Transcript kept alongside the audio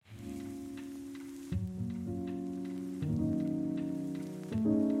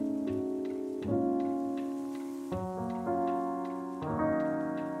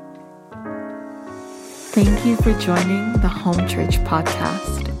Thank you for joining the Home Church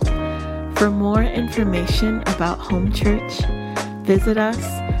podcast. For more information about Home Church, visit us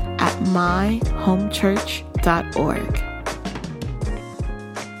at myhomechurch.org.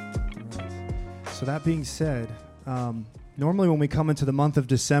 So that being said, normally when we come into the month of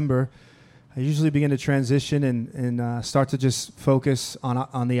December, I usually begin to transition and start to just focus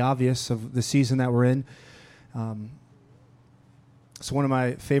on the obvious of the season that we're in. It's one of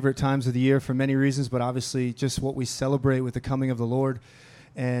my favorite times of the year for many reasons, but obviously just what we celebrate with the coming of the Lord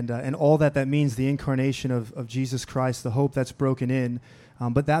and all that means, the incarnation of Jesus Christ, the hope that's broken in.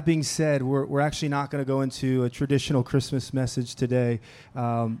 But that being said, we're actually not going to go into a traditional Christmas message today.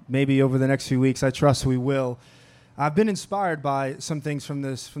 Maybe over the next few weeks, I trust we will. I've been inspired by some things from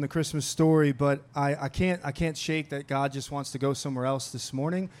the Christmas story, but I can't shake that God just wants to go somewhere else this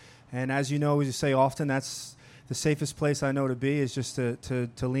morning. And as you know, as you say often, that's the safest place I know to be, is just to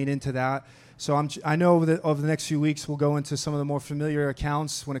lean into that. So I know over the next few weeks we'll go into some of the more familiar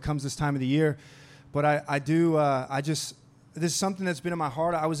accounts when it comes this time of the year. But this is something that's been in my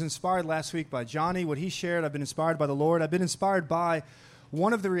heart. I was inspired last week by Johnny, what he shared. I've been inspired by the Lord. I've been inspired by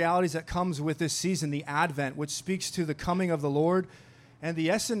one of the realities that comes with this season, the Advent, which speaks to the coming of the Lord. And the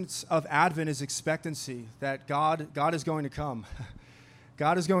essence of Advent is expectancy, that God is going to come.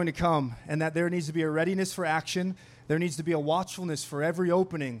 God is going to come, and that there needs to be a readiness for action. There needs to be a watchfulness for every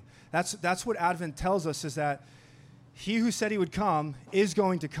opening. That's what Advent tells us, is that he who said he would come is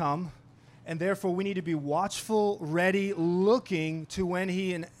going to come, and therefore we need to be watchful, ready, looking to when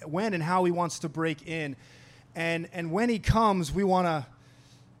and how he wants to break in. And when he comes, we want to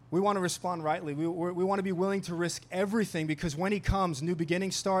respond rightly. We want to be willing to risk everything, because when he comes, new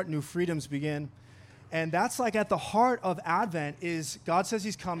beginnings start, new freedoms begin. And that's like at the heart of Advent is God says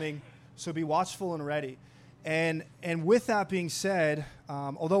he's coming, so be watchful and ready. And with that being said,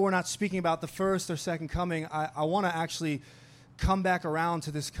 although we're not speaking about the first or second coming, I want to actually come back around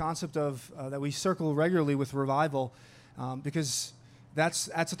to this concept of that we circle regularly with revival, because that's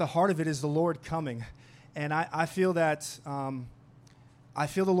at the heart of it, is the Lord coming. And I feel that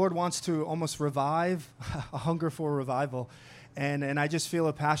the Lord wants to almost revive a hunger for revival. And I just feel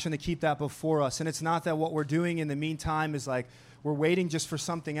a passion to keep that before us. And it's not that what we're doing in the meantime is like we're waiting just for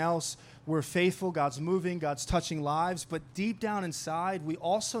something else. We're faithful. God's moving. God's touching lives. But deep down inside, we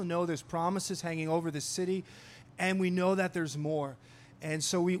also know there's promises hanging over this city, and we know that there's more. And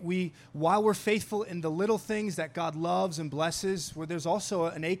so we while we're faithful in the little things that God loves and blesses, where there's also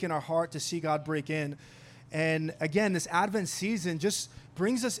an ache in our heart to see God break in. And again, this Advent season just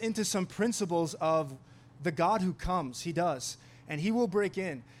brings us into some principles of the God who comes. He does. And he will break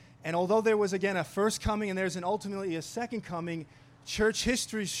in. And although there was, again, a first coming and there's ultimately a second coming, church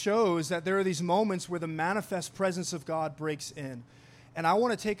history shows that there are these moments where the manifest presence of God breaks in. And I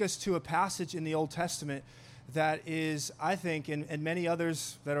want to take us to a passage in the Old Testament that is, I think, and many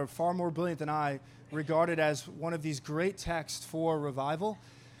others that are far more brilliant than I, regarded as one of these great texts for revival.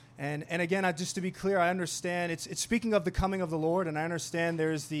 And again, just to be clear, I understand it's speaking of the coming of the Lord, and I understand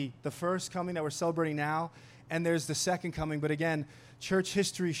there's the first coming that we're celebrating now, and there's the second coming. But again, church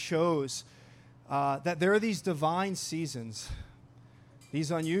history shows that there are these divine seasons, these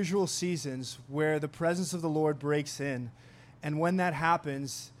unusual seasons where the presence of the Lord breaks in. And when that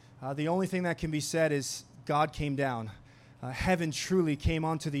happens, the only thing that can be said is God came down. Heaven truly came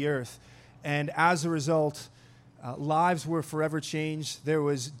onto the earth. And as a result, lives were forever changed. There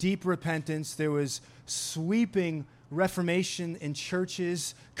was deep repentance. There was sweeping reformation in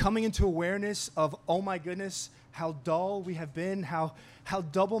churches, coming into awareness of, oh my goodness, how dull we have been, how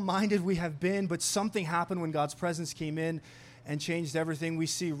double-minded we have been, but something happened when God's presence came in and changed everything. We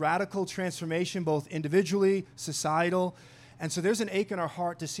see radical transformation, both individually, societal, and so there's an ache in our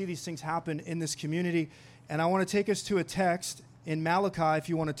heart to see these things happen in this community. And I want to take us to a text in Malachi, if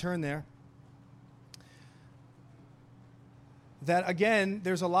you want to turn there. That, again,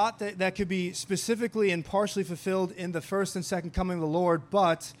 there's a lot that could be specifically and partially fulfilled in the first and second coming of the Lord,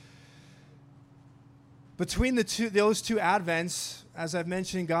 but between those two Advents, as I've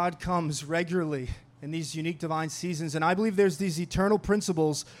mentioned, God comes regularly in these unique divine seasons, and I believe there's these eternal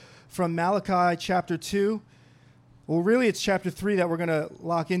principles from Malachi chapter 2. Well, really, it's chapter 3 that we're going to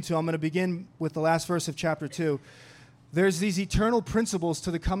lock into. I'm going to begin with the last verse of chapter 2. There's these eternal principles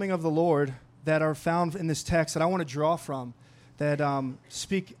to the coming of the Lord that are found in this text that I want to draw from, that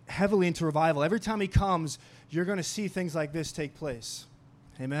speak heavily into revival. Every time he comes, you're going to see things like this take place.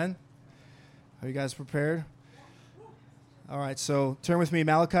 Amen? Are you guys prepared? All right, so turn with me,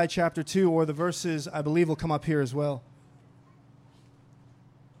 Malachi chapter 2, or the verses I believe will come up here as well.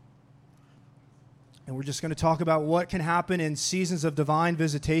 And we're just going to talk about what can happen in seasons of divine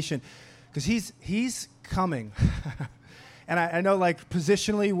visitation, because he's coming. And I know, like,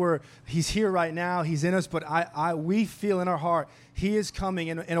 positionally, he's here right now. He's in us. But we feel in our heart he is coming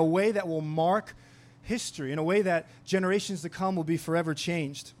in a way that will mark history, in a way that generations to come will be forever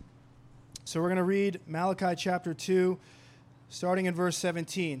changed. So we're going to read Malachi chapter 2, starting in verse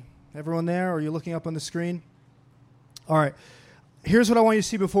 17. Everyone there, or are you looking up on the screen? All right. Here's what I want you to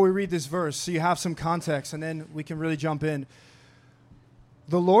see before we read this verse, so you have some context, and then we can really jump in.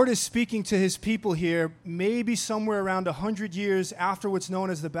 The Lord is speaking to his people here, maybe somewhere around 100 years after what's known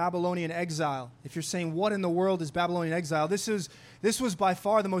as the Babylonian exile. If you're saying, what in the world is Babylonian exile? This was by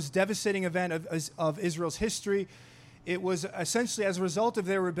far the most devastating event of Israel's history. It was essentially as a result of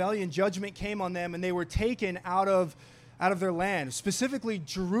their rebellion, judgment came on them, and they were taken out of their land. Specifically,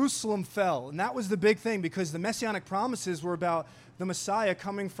 Jerusalem fell, and that was the big thing, because the messianic promises were about the Messiah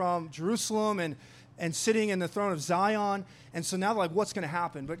coming from Jerusalem and sitting in the throne of Zion. And so now they're like, what's going to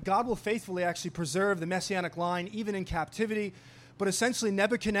happen? But God will faithfully actually preserve the messianic line even in captivity. But essentially,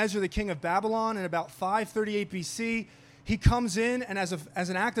 Nebuchadnezzar, the king of Babylon, in about 538 BC, he comes in, and as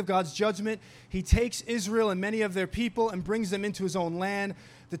an act of God's judgment, he takes Israel and many of their people and brings them into his own land.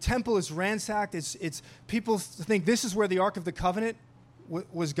 The temple is ransacked. It's people think this is where the Ark of the Covenant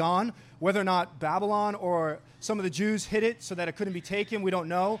was gone. Whether or not Babylon or some of the Jews hid it so that it couldn't be taken, we don't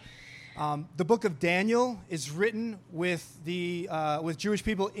know. The book of Daniel is written with Jewish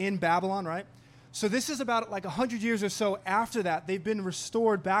people in Babylon, right? So this is about like 100 years or so after that. They've been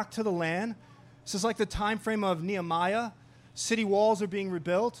restored back to the land. This is like the time frame of Nehemiah. City walls are being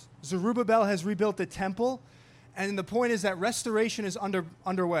rebuilt. Zerubbabel has rebuilt the temple. And the point is that restoration is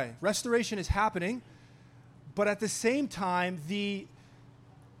underway. Restoration is happening. But at the same time, the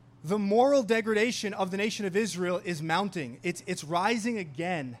moral degradation of the nation of Israel is mounting. It's rising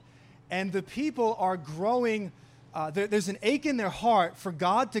again. And the people are growing. There's an ache in their heart for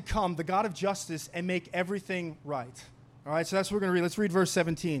God to come, the God of justice, and make everything right. All right, so that's what we're going to read. Let's read verse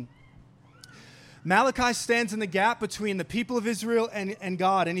 17. Malachi stands in the gap between the people of Israel and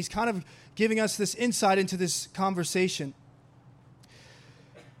God, and he's kind of giving us this insight into this conversation.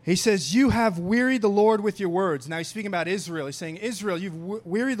 He says, you have wearied the Lord with your words. Now he's speaking about Israel. He's saying, Israel, you've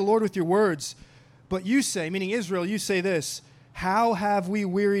wearied the Lord with your words. But you say, meaning Israel, you say this, how have we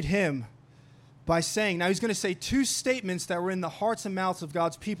wearied him? By saying, now he's going to say two statements that were in the hearts and mouths of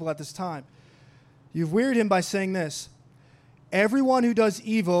God's people at this time. You've wearied him by saying this, everyone who does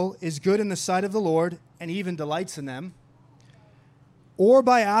evil is good in the sight of the Lord and even delights in them. Or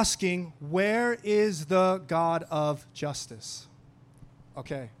by asking, where is the God of justice?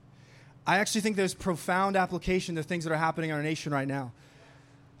 Okay. I actually think there's profound application to things that are happening in our nation right now.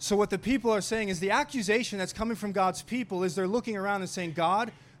 So what the people are saying is the accusation that's coming from God's people is they're looking around and saying,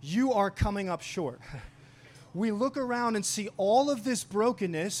 God, you are coming up short. We look around and see all of this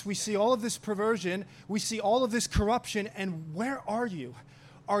brokenness. We see all of this perversion. We see all of this corruption. And where are you?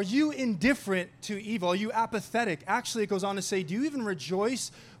 Are you indifferent to evil? Are you apathetic? Actually, it goes on to say, do you even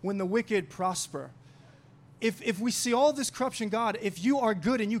rejoice when the wicked prosper? If we see all this corruption, God, if you are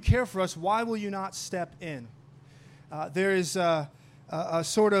good and you care for us, why will you not step in? There is a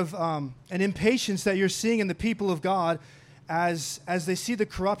sort of an impatience that you're seeing in the people of God as they see the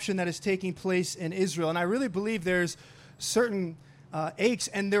corruption that is taking place in Israel. And I really believe there's certain aches,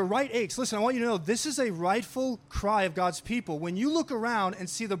 and they're right aches. Listen, I want you to know this is a rightful cry of God's people. When you look around and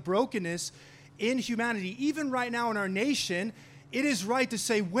see the brokenness in humanity, even right now in our nation, it is right to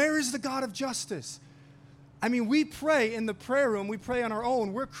say, where is the God of justice? I mean, we pray in the prayer room, we pray on our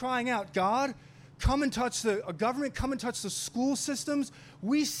own, we're crying out, God, come and touch the government, come and touch the school systems.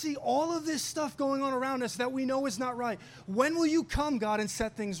 We see all of this stuff going on around us that we know is not right. When will you come, God, and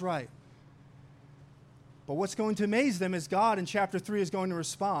set things right? But what's going to amaze them is God in chapter 3 is going to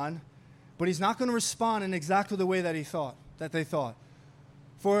respond, but he's not going to respond in exactly the way that they thought.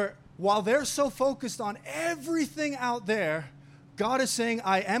 For while they're so focused on everything out there, God is saying,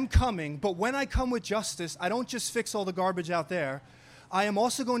 I am coming, but when I come with justice, I don't just fix all the garbage out there. I am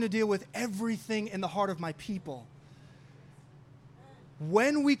also going to deal with everything in the heart of my people.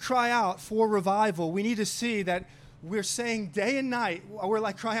 When we cry out for revival, we need to see that we're saying day and night, we're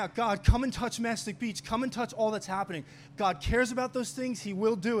like crying out, God, come and touch Mastic Beach. Come and touch all that's happening. God cares about those things. He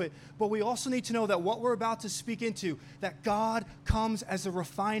will do it. But we also need to know that what we're about to speak into, that God comes as a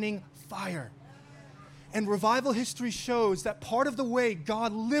refining fire. And revival history shows that part of the way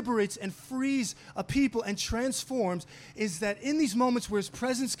God liberates and frees a people and transforms is that in these moments where his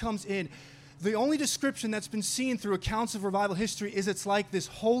presence comes in, the only description that's been seen through accounts of revival history is it's like this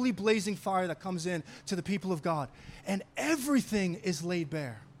holy blazing fire that comes in to the people of God. And everything is laid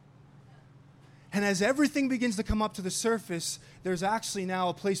bare. And as everything begins to come up to the surface, there's actually now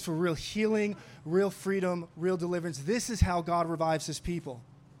a place for real healing, real freedom, real deliverance. This is how God revives his people.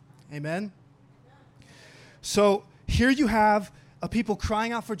 Amen? So here you have a people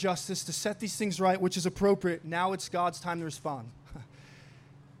crying out for justice to set these things right, which is appropriate. Now it's God's time to respond.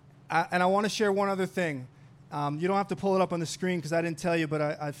 And I want to share one other thing. You don't have to pull it up on the screen because I didn't tell you, but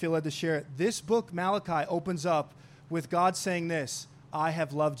I feel led to share it. This book, Malachi, opens up with God saying this, I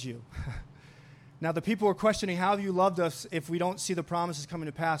have loved you. Now, the people are questioning, how have you loved us if we don't see the promises coming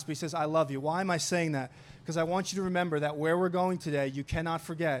to pass? But he says, I love you. Why am I saying that? Because I want you to remember that where we're going today, you cannot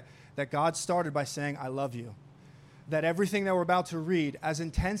forget that God started by saying, I love you. That everything that we're about to read, as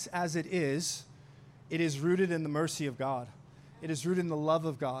intense as it is rooted in the mercy of God. It is rooted in the love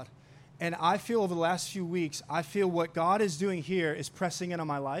of God. And I feel over the last few weeks, I feel what God is doing here is pressing in on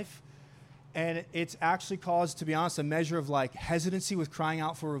my life. And it's actually caused, to be honest, a measure of like hesitancy with crying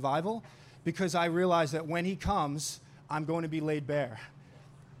out for revival, because I realize that when he comes, I'm going to be laid bare.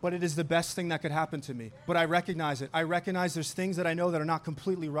 But it is the best thing that could happen to me. But I recognize it. I recognize there's things that I know that are not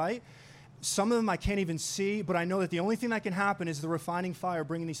completely right. Some of them I can't even see, but I know that the only thing that can happen is the refining fire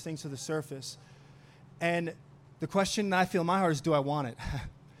bringing these things to the surface. And the question that I feel in my heart is, do I want it?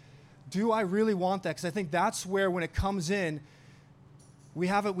 Do I really want that? Because I think that's where, when it comes in, we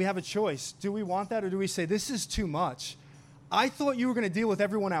have a choice. Do we want that, or do we say, this is too much? I thought you were going to deal with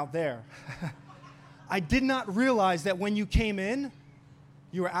everyone out there. I did not realize that when you came in,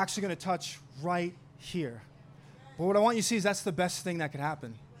 you were actually going to touch right here. But what I want you to see is that's the best thing that could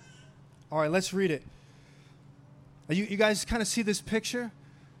happen. All right, let's read it. You guys kind of see this picture,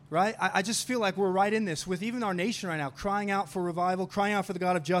 right? I just feel like we're right in this with even our nation right now, crying out for revival, crying out for the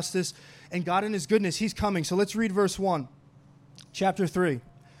God of justice, and God in his goodness, he's coming. So let's read verse 1, chapter 3.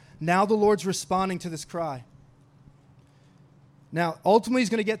 Now the Lord's responding to this cry. Now, ultimately, he's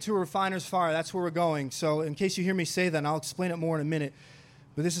going to get to a refiner's fire. That's where we're going. So in case you hear me say that, and I'll explain it more in a minute,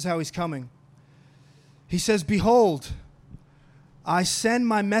 but this is how he's coming. He says, behold, I send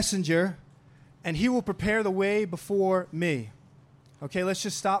my messenger, and he will prepare the way before me. Okay, let's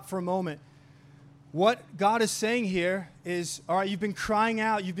just stop for a moment. What God is saying here is, all right, you've been crying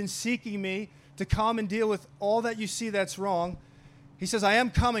out, you've been seeking me to come and deal with all that you see that's wrong. He says, I am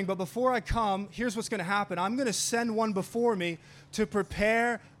coming, but before I come, here's what's going to happen. I'm going to send one before me to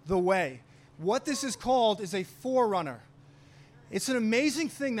prepare the way. What this is called is a forerunner. It's an amazing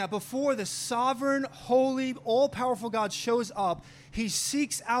thing that before the sovereign, holy, all-powerful God shows up, he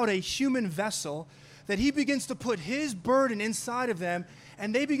seeks out a human vessel, that he begins to put his burden inside of them,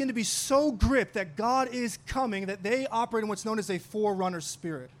 and they begin to be so gripped that God is coming that they operate in what's known as a forerunner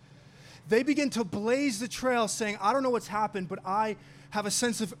spirit. They begin to blaze the trail saying, I don't know what's happened, but I have a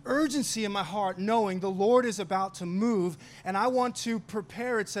sense of urgency in my heart knowing the Lord is about to move, and I want to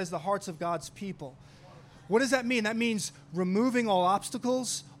prepare, it says, the hearts of God's people. What does that mean? That means removing all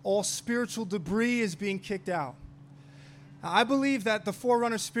obstacles, all spiritual debris is being kicked out. I believe that the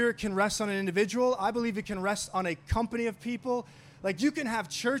forerunner spirit can rest on an individual. I believe it can rest on a company of people. Like, you can have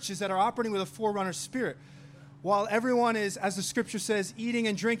churches that are operating with a forerunner spirit, while everyone is, as the scripture says, eating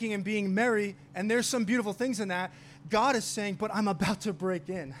and drinking and being merry, and there's some beautiful things in that. God is saying, but I'm about to break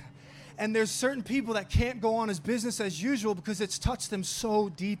in. And there's certain people that can't go on as business as usual because it's touched them so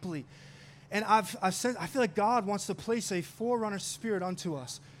deeply. And I feel like God wants to place a forerunner spirit unto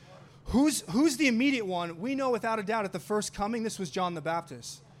us. Who's the immediate one? We know without a doubt at the first coming, this was John the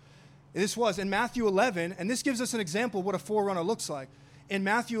Baptist. This was in Matthew 11, and this gives us an example of what a forerunner looks like. In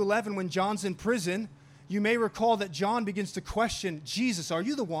Matthew 11, when John's in prison, you may recall that John begins to question, Jesus, are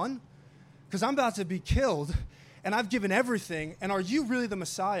you the one? Because I'm about to be killed, and I've given everything, and are you really the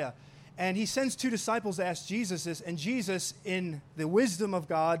Messiah? And he sends two disciples to ask Jesus this, and Jesus, in the wisdom of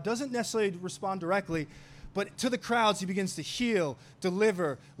God, doesn't necessarily respond directly, but to the crowds, he begins to heal,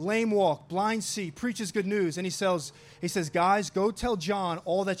 deliver, lame walk, blind see, preaches good news. And he says, guys, go tell John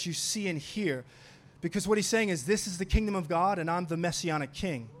all that you see and hear. Because what he's saying is, this is the kingdom of God, and I'm the messianic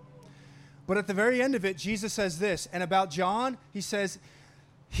king. But at the very end of it, Jesus says this, and about John, he says,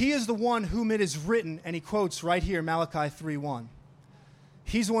 he is the one whom it is written, and he quotes right here, Malachi 3:1.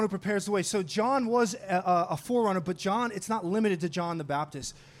 He's the one who prepares the way. So John was a forerunner, but John, it's not limited to John the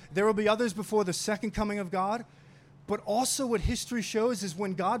Baptist. There will be others before the second coming of God. But also what history shows is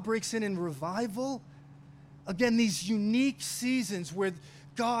when God breaks in revival, again, these unique seasons where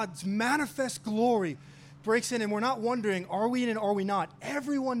God's manifest glory breaks in, and we're not wondering, are we in and are we not?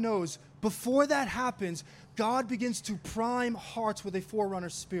 Everyone knows before that happens, God begins to prime hearts with a forerunner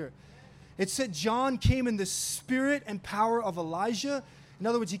spirit. It said John came in the spirit and power of Elijah. In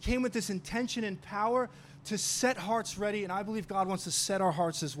other words, he came with this intention and power to set hearts ready, and I believe God wants to set our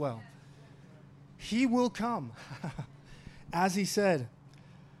hearts as well. he will come, as he said.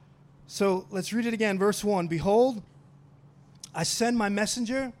 So let's read it again. Verse 1, behold, I send my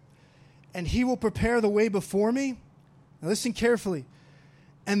messenger, and he will prepare the way before me. Now listen carefully.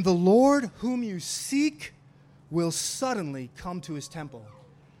 And the Lord whom you seek will suddenly come to his temple.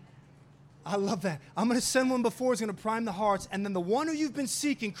 I love that. I'm going to send one before, he's going to prime the hearts, and then the one who you've been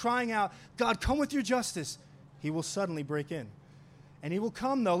seeking, crying out, God, come with your justice, he will suddenly break in. And he will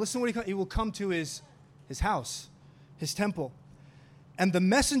come, though. Listen to what he will come to his house, his temple. And the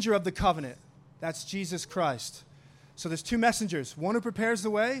messenger of the covenant, that's Jesus Christ. So there's two messengers, one who prepares the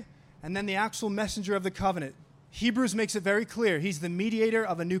way, and then the actual messenger of the covenant. Hebrews makes it very clear. He's the mediator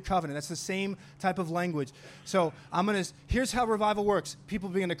of a new covenant. That's the same type of language. So here's how revival works. People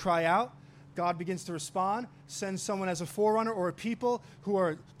begin to cry out. God begins to respond, sends someone as a forerunner or a people who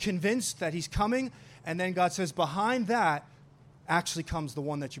are convinced that he's coming. And then God says, behind that actually comes the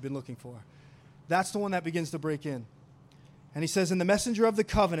one that you've been looking for. That's the one that begins to break in. And he says, in the messenger of the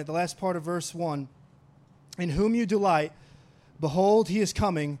covenant, the last part of verse 1, in whom you delight, behold, he is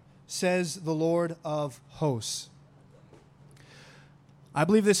coming, says the Lord of hosts. I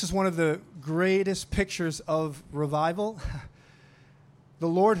believe this is one of the greatest pictures of revival. The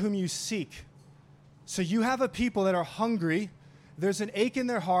Lord whom you seek. So you have a people that are hungry. There's an ache in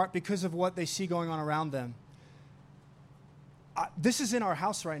their heart because of what they see going on around them. This is in our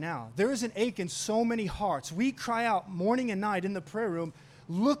house right now. There is an ache in so many hearts. We cry out morning and night in the prayer room,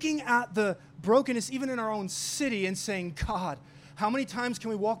 looking at the brokenness even in our own city and saying, God, how many times can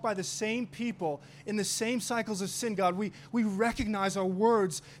we walk by the same people in the same cycles of sin, God? We recognize our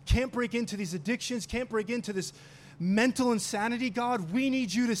words can't break into these addictions, can't break into this mental insanity. God, we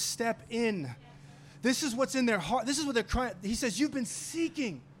need you to step in. This is what's in their heart. This is what they're crying. He says, you've been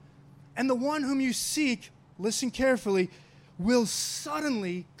seeking. And the one whom you seek, listen carefully, will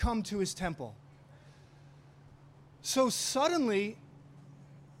suddenly come to his temple. So suddenly,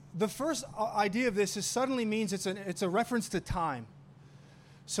 the first idea of this is suddenly means it's a reference to time.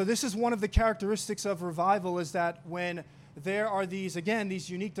 So this is one of the characteristics of revival, is that when there are these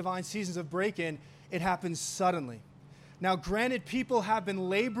unique divine seasons of break-in, it happens suddenly. Now, granted, people have been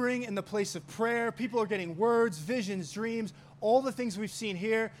laboring in the place of prayer. People are getting words, visions, dreams, all the things we've seen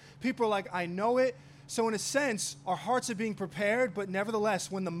here. People are like, I know it. So in a sense, our hearts are being prepared, but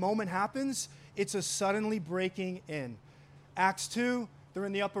nevertheless, when the moment happens, it's a suddenly breaking in. Acts 2, they're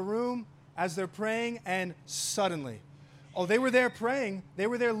in the upper room as they're praying, and suddenly. Oh, they were there praying, they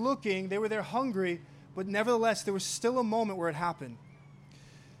were there looking, they were there hungry, but nevertheless, there was still a moment where it happened.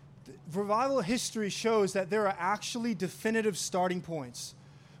 Revival history shows that there are actually definitive starting points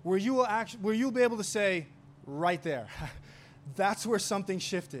where you'll be able to say, right there, that's where something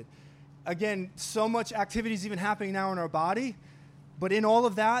shifted. Again, so much activity is even happening now in our body, but in all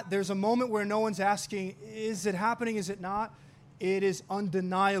of that, there's a moment where no one's asking, is it happening, is it not? It is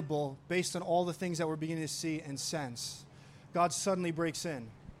undeniable based on all the things that we're beginning to see and sense. God suddenly breaks in.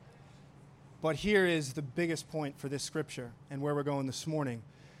 But here is the biggest point for this scripture and where we're going this morning.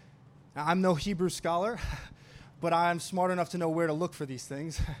 Now, I'm no Hebrew scholar, but I'm smart enough to know where to look for these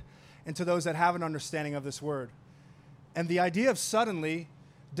things and to those that have an understanding of this word. And the idea of suddenly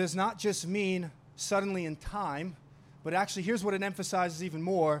does not just mean suddenly in time, but actually here's what it emphasizes even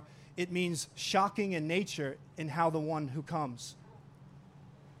more. It means shocking in nature in how the one who comes.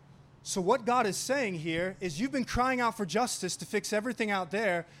 So what God is saying here is you've been crying out for justice to fix everything out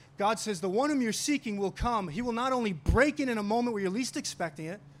there. God says the one whom you're seeking will come. He will not only break in a moment where you're least expecting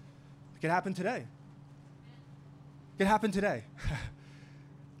it. It could happen today. It could happen today.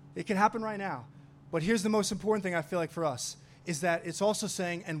 It can happen right now. But here's the most important thing I feel like for us, is that it's also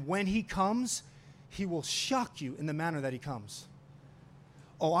saying, and when he comes, he will shock you in the manner that he comes.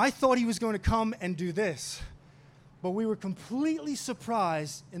 Oh, I thought he was going to come and do this, but we were completely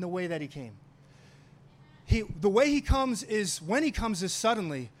surprised in the way that he came. The way he comes is, when he comes is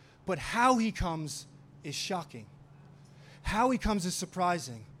suddenly, but how he comes is shocking. How he comes is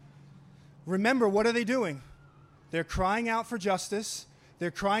surprising. Remember, what are they doing? They're crying out for justice.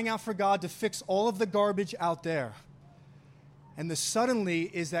 They're crying out for God to fix all of the garbage out there. And the suddenly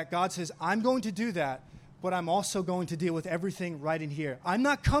is that God says, I'm going to do that, but I'm also going to deal with everything right in here. I'm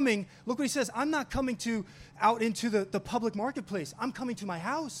not coming, look what he says, I'm not coming out into the public marketplace. I'm coming to my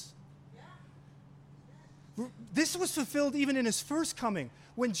house. This was fulfilled even in his first coming,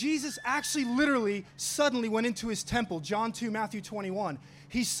 when Jesus actually literally suddenly went into his temple, John 2, Matthew 21.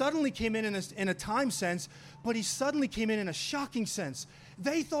 He suddenly came in a time sense, but he suddenly came in a shocking sense.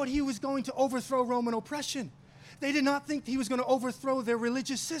 They thought he was going to overthrow Roman oppression. They did not think he was going to overthrow their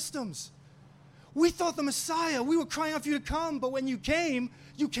religious systems. We thought the Messiah, we were crying out for you to come, but when you came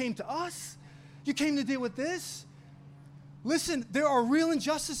to us. You came to deal with this? Listen, there are real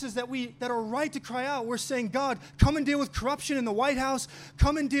injustices that are right to cry out. We're saying, God, come and deal with corruption in the White House.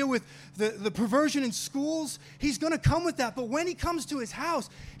 Come and deal with the perversion in schools. He's going to come with that. But when he comes to his house,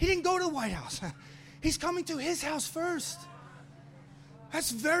 he didn't go to the White House. He's coming to his house first.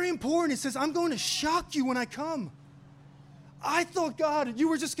 That's very important. It says, I'm going to shock you when I come. I thought, God, you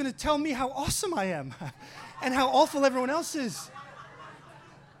were just going to tell me how awesome I am and how awful everyone else is.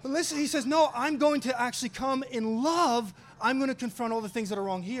 But listen, he says, no, I'm going to actually come in love. I'm going to confront all the things that are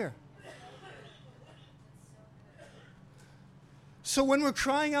wrong here. So when we're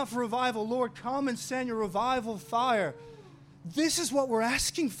crying out for revival, Lord, come and send your revival fire. This is what we're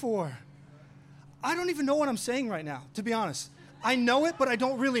asking for. I don't even know what I'm saying right now, to be honest. I know it, but I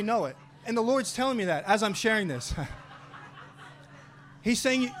don't really know it. And the Lord's telling me that as I'm sharing this. He's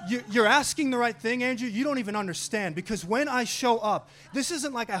saying, you're asking the right thing, Andrew. You don't even understand. Because when I show up, this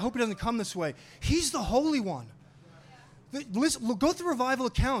isn't like, I hope it doesn't come this way. He's the Holy One. Listen, go through revival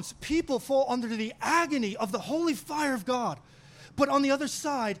accounts. People fall under the agony of the holy fire of God. But on the other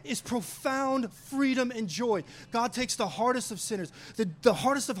side is profound freedom and joy. God takes the hardest of sinners, the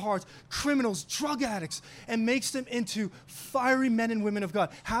hardest of hearts, criminals, drug addicts, and makes them into fiery men and women of God.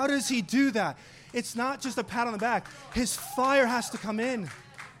 How does he do that? It's not just a pat on the back. His fire has to come in.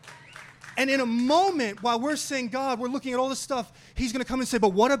 And in a moment, while we're saying, God, we're looking at all this stuff, he's going to come and say, but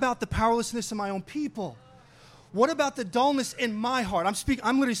what about the powerlessness of my own people? What about the dullness in my heart?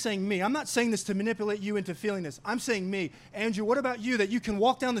 I'm literally saying me. I'm not saying this to manipulate you into feeling this. I'm saying me. Andrew, what about you that you can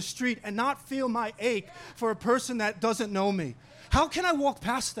walk down the street and not feel my ache for a person that doesn't know me? How can I walk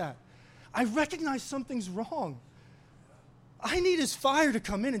past that? I recognize something's wrong. I need his fire to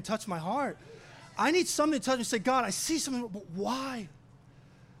come in and touch my heart. I need something to touch me and say, God, I see something, but why?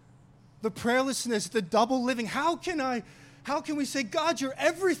 The prayerlessness, the double living. How can we say, God, you're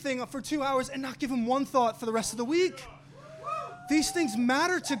everything for 2 hours and not give him one thought for the rest of the week? These things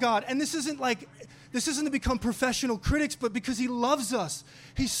matter to God. And this isn't to become professional critics, but because he loves us.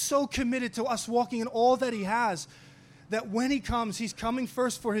 He's so committed to us walking in all that he has, that when he comes, he's coming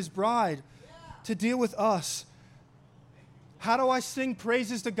first for his bride to deal with us. How do I sing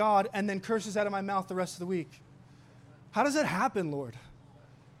praises to God and then curses out of my mouth the rest of the week? How does that happen, Lord?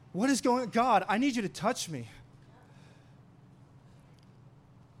 What is going on? God, I need you to touch me.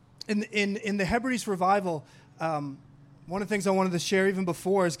 In the Hebrides revival, one of the things I wanted to share even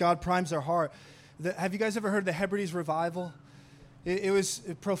before is God primes our heart. Have you guys ever heard the Hebrides revival? It was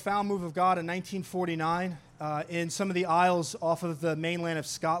a profound move of God in 1949 in some of the isles off of the mainland of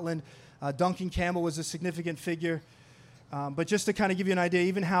Scotland. Duncan Campbell was a significant figure. But just to kind of give you an idea,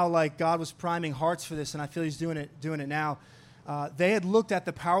 even how like God was priming hearts for this, and I feel he's doing it now. They had looked at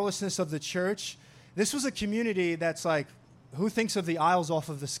the powerlessness of the church. This was a community that's like, who thinks of the isles off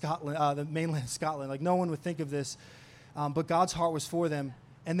of the mainland of Scotland? Like, no one would think of this. But God's heart was for them.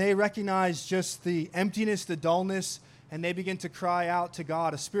 And they recognized just the emptiness, the dullness, and they began to cry out to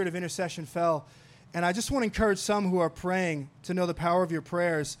God. A spirit of intercession fell. And I just want to encourage some who are praying to know the power of your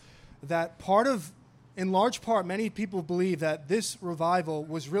prayers, that in large part, many people believe that this revival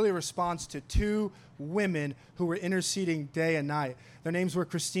was really a response to two women who were interceding day and night. Their names were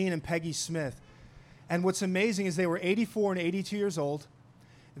Christine and Peggy Smith. And what's amazing is they were 84 and 82 years old.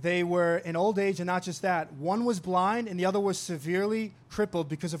 They were in old age, and not just that. One was blind, and the other was severely crippled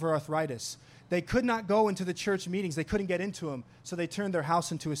because of her arthritis. They could not go into the church meetings. They couldn't get into them, so they turned their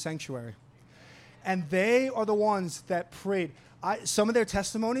house into a sanctuary. And they are the ones that prayed. Some of their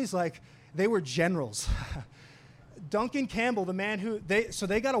testimonies, like, they were generals. Duncan Campbell, the man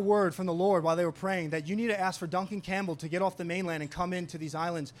they got a word from the Lord while they were praying that you need to ask for Duncan Campbell to get off the mainland and come into these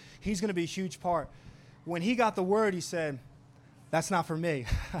islands. He's going to be a huge part. When he got the word, he said, that's not for me.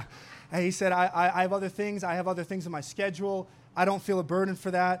 And he said, I have other things. I have other things in my schedule. I don't feel a burden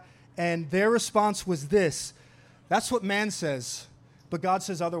for that. And their response was this. That's what man says, but God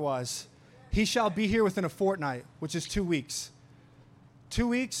says otherwise. He shall be here within a fortnight, which is 2 weeks. 2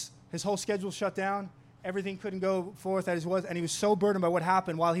 weeks, his whole schedule shut down. Everything couldn't go forth as it was. And he was so burdened by what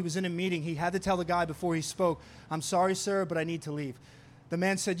happened while he was in a meeting, he had to tell the guy before he spoke, I'm sorry, sir, but I need to leave. The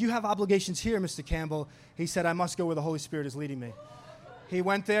man said, you have obligations here, Mr. Campbell. He said, I must go where the Holy Spirit is leading me. He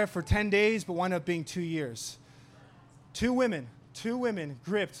went there for 10 days, but wound up being 2 years. Two women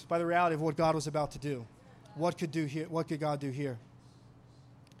gripped by the reality of what God was about to do. What could God do here?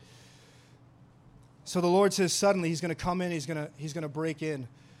 So the Lord says suddenly he's going to come in, he's going to break in.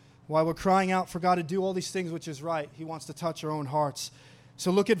 While we're crying out for God to do all these things, which is right, he wants to touch our own hearts.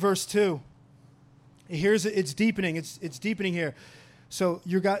 So look at verse 2. It's deepening. It's deepening here. So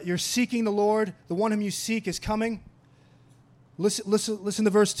you're seeking the Lord. The one whom you seek is coming. Listen to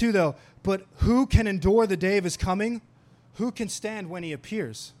verse 2, though. But who can endure the day of his coming? Who can stand when he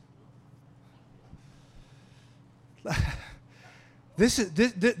appears? This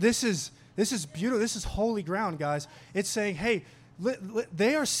is beautiful. This is holy ground, guys. It's saying, hey,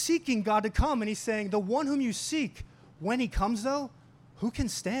 they are seeking God to come, and he's saying, the one whom you seek, when he comes, though, who can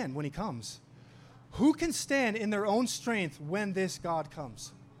stand when he comes? Who can stand in their own strength when this God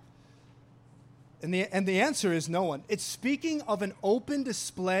comes? And the answer is no one. It's speaking of an open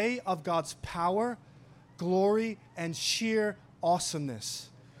display of God's power, glory, and sheer awesomeness.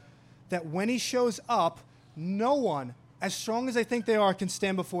 That when he shows up, no one, as strong as they think they are, can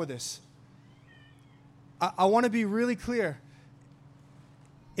stand before this. I want to be really clear.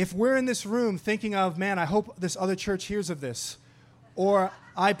 If we're in this room thinking of, man, I hope this other church hears of this, or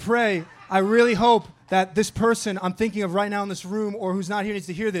I really hope that this person I'm thinking of right now in this room or who's not here needs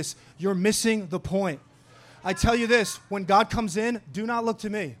to hear this, you're missing the point. I tell you this, when God comes in, do not look to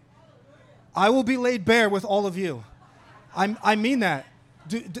me. I will be laid bare with all of you. I mean that.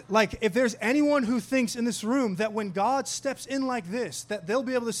 Like, if there's anyone who thinks in this room that when God steps in like this, that they'll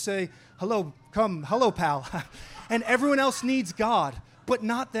be able to say, hello, pal, and everyone else needs God, but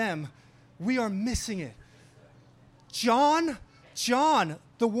not them, we are missing it. John,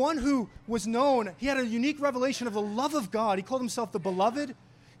 the one who was known, he had a unique revelation of the love of God. He called himself the beloved.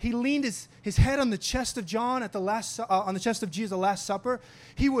 He leaned his head on the chest of John on the chest of Jesus at the Last Supper.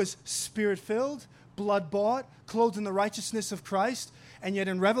 He was spirit-filled, blood-bought, clothed in the righteousness of Christ. And yet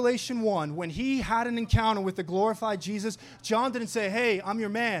in Revelation 1, when he had an encounter with the glorified Jesus, John didn't say, hey, I'm your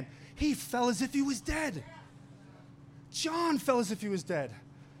man. He fell as if he was dead. John fell as if he was dead.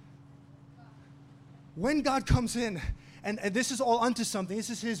 When God comes in, and this is all unto something, this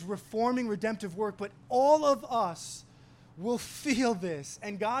is his reforming, redemptive work, but all of us will feel this.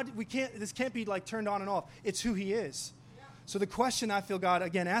 And God, this can't be like turned on and off. It's who he is. So the question I feel God,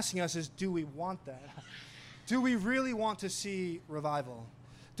 again, asking us is, do we want that? Do we really want to see revival?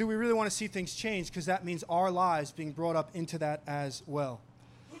 Do we really want to see things change? Because that means our lives being brought up into that as well.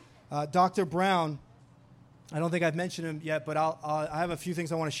 Dr. Brown, I don't think I've mentioned him yet, but I have a few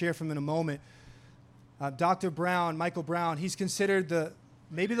things I want to share from him in a moment. Dr. Brown, Michael Brown, he's considered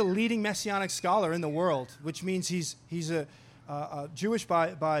maybe the leading messianic scholar in the world, which means he's a Jewish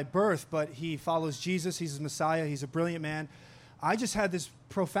by birth, but he follows Jesus. He's a Messiah. He's a brilliant man. I just had this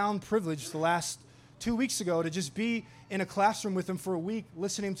profound privilege the last 2 weeks ago to just be in a classroom with him for a week,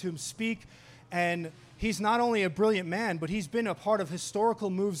 listening to him speak. And he's not only a brilliant man, but he's been a part of historical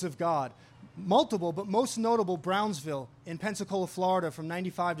moves of God. Multiple, but most notable, Brownsville in Pensacola, Florida from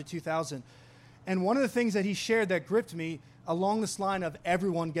 95 to 2000. And one of the things that he shared that gripped me along this line of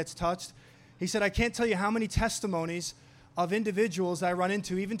everyone gets touched, he said, I can't tell you how many testimonies of individuals I run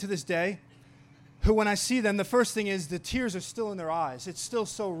into, even to this day, who when I see them, the first thing is the tears are still in their eyes. It's still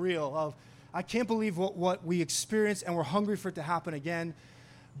so real of, I can't believe what we experienced, and we're hungry for it to happen again.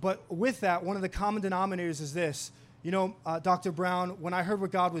 But with that, one of the common denominators is this. You know, Dr. Brown, when I heard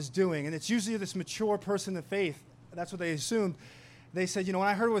what God was doing, and it's usually this mature person of faith, that's what they assumed. They said, you know, when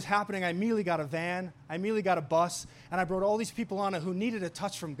I heard what was happening, I immediately got a van, I immediately got a bus, and I brought all these people on it who needed a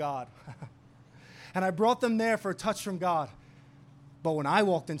touch from God. And I brought them there for a touch from God. But when I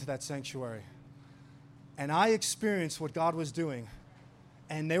walked into that sanctuary, and I experienced what God was doing,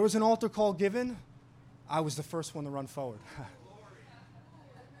 and there was an altar call given, I was the first one to run forward.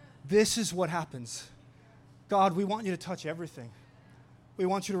 This is what happens. God, we want you to touch everything. We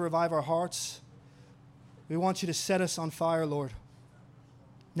want you to revive our hearts. We want you to set us on fire, Lord.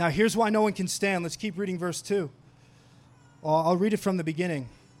 Now, here's why no one can stand. Let's keep reading verse 2. I'll read it from the beginning.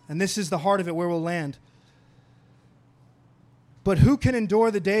 And this is the heart of it where we'll land. But who can endure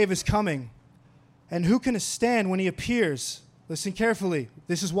the day of his coming? And who can stand when he appears? Listen carefully.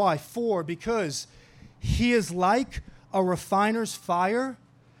 This is why. Because he is like a refiner's fire,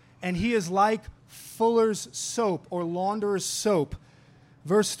 and he is like fuller's soap or launderer's soap.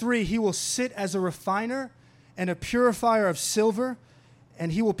 Verse 3, he will sit as a refiner and a purifier of silver,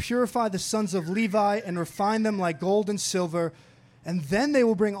 and he will purify the sons of Levi and refine them like gold and silver, and then they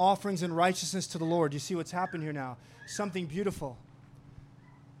will bring offerings in righteousness to the Lord. You see what's happened here now? Something beautiful.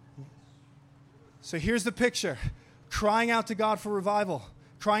 So here's the picture. Crying out to God for revival,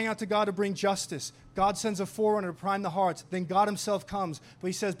 crying out to God to bring justice. God sends a forerunner to prime the hearts. Then God himself comes. But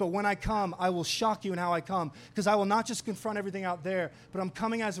he says, but when I come, I will shock you in how I come. Because I will not just confront everything out there, but I'm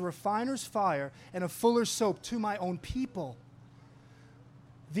coming as a refiner's fire and a fuller's soap to my own people.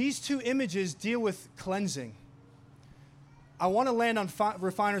 These two images deal with cleansing. I want to land on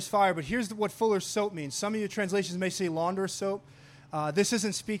refiner's fire, but here's what fuller's soap means. Some of your translations may say launderer's soap. This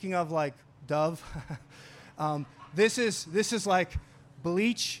isn't speaking of like Dove. This is like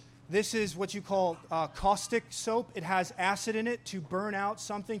bleach. This is what you call caustic soap. It has acid in it to burn out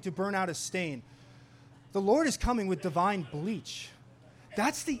something, to burn out a stain. The Lord is coming with divine bleach.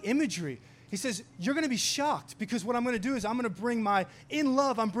 That's the imagery. He says, you're going to be shocked because what I'm going to do is I'm going to bring in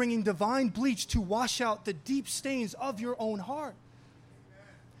love, I'm bringing divine bleach to wash out the deep stains of your own heart.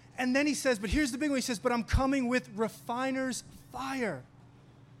 And then he says, but here's the big one. He says, but I'm coming with refiner's fire.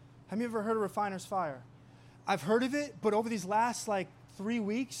 Have you ever heard of refiner's fire? I've heard of it, but over these last 3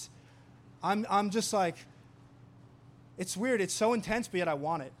 weeks, I'm just like, it's weird. It's so intense, but yet I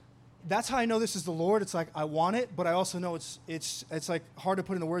want it. That's how I know this is the Lord. It's like I want it, but I also know it's like hard to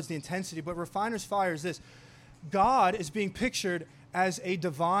put into words the intensity. But refiner's fire is this. God is being pictured as a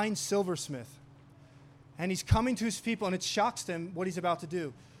divine silversmith. And he's coming to his people, and it shocks them what he's about to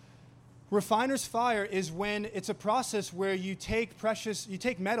do. Refiner's fire is when it's a process where you take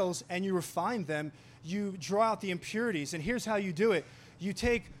metals and you refine them. You draw out the impurities. And here's how you do it. You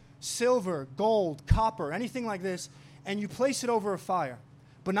take silver, gold, copper, anything like this, and you place it over a fire.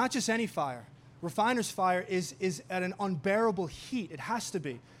 But not just any fire. Refiner's fire is at an unbearable heat. It has to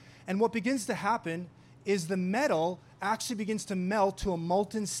be. And what begins to happen is the metal actually begins to melt to a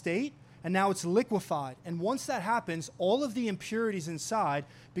molten state, and now it's liquefied. And once that happens, all of the impurities inside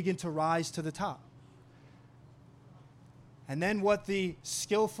begin to rise to the top. And then what the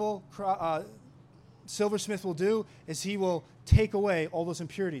skillful silversmith will do is he will take away all those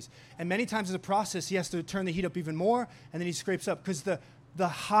impurities. And many times in the process, he has to turn the heat up even more, and then he scrapes up. Because the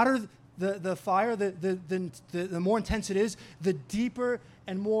hotter the fire, the more intense it is, the deeper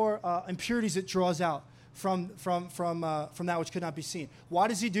and more impurities it draws out from that which could not be seen. Why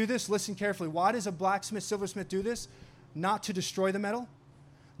does he do this? Listen carefully. Why does a blacksmith, silversmith do this? Not to destroy the metal,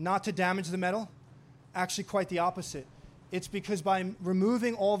 not to damage the metal. Actually, quite the opposite. It's because by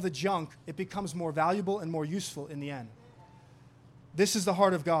removing all the junk, it becomes more valuable and more useful in the end. This is the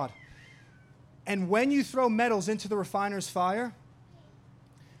heart of God. And when you throw metals into the refiner's fire,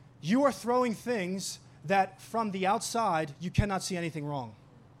 you are throwing things that from the outside, you cannot see anything wrong.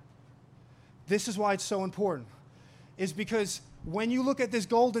 This is why it's so important. Is because when you look at this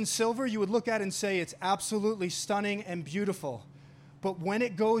gold and silver, you would look at it and say it's absolutely stunning and beautiful. But when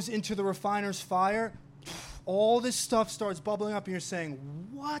it goes into the refiner's fire, all this stuff starts bubbling up and you're saying,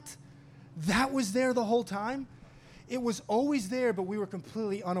 what? That was there the whole time? It was always there, but we were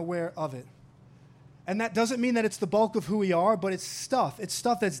completely unaware of it. And that doesn't mean that it's the bulk of who we are, but it's stuff. It's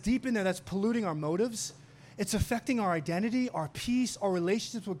stuff that's deep in there that's polluting our motives. It's affecting our identity, our peace, our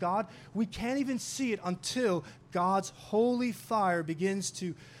relationships with God. We can't even see it until God's holy fire begins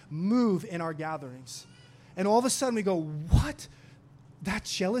to move in our gatherings. And all of a sudden we go, what? That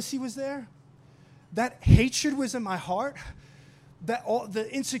jealousy was there? That hatred was in my heart? That all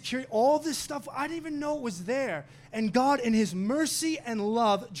the insecurity, all this stuff, I didn't even know it was there. And God, in his mercy and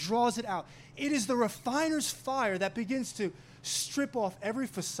love, draws it out. It is the refiner's fire that begins to strip off every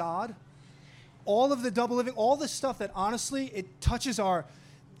facade, all of the double living, all the stuff that honestly, it touches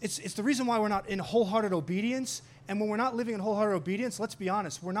it's the reason why we're not in wholehearted obedience. And when we're not living in wholehearted obedience, let's be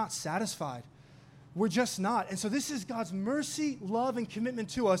honest, we're not satisfied. We're just not. And so this is God's mercy, love, and commitment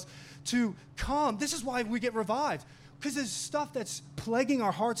to us to come. This is why we get revived. Because there's stuff that's plaguing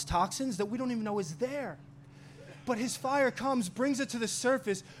our heart's toxins that we don't even know is there. But his fire comes, brings it to the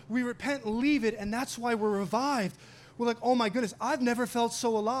surface. We repent, leave it, and that's why we're revived. We're like, oh my goodness, I've never felt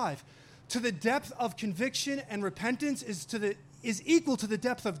so alive. To the depth of conviction and repentance is equal to the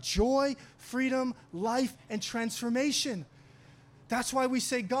depth of joy, freedom, life, and transformation. That's why we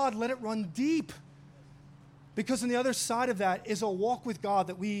say, God, let it run deep. Because on the other side of that is a walk with God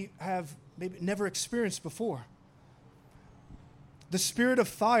that we have maybe never experienced before. The spirit of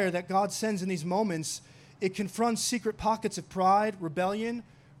fire that God sends in these moments, it confronts secret pockets of pride, rebellion,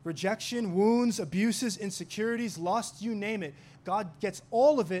 rejection, wounds, abuses, insecurities, lust, you name it. God gets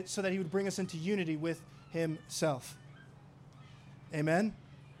all of it so that he would bring us into unity with himself. Amen?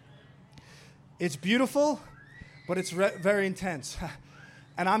 It's beautiful, but it's very intense.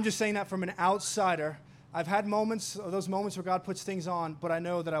 And I'm just saying that from an outsider. I've had those moments where God puts things on, but I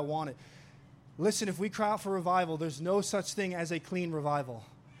know that I want it. Listen, if we cry out for revival, there's no such thing as a clean revival.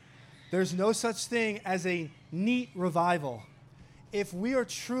 There's no such thing as a neat revival. If we are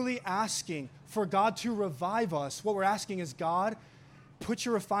truly asking for God to revive us, what we're asking is, God, put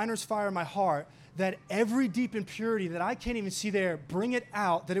your refiner's fire in my heart, that every deep impurity that I can't even see there, bring it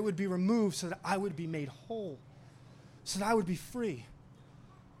out, that it would be removed so that I would be made whole, so that I would be free.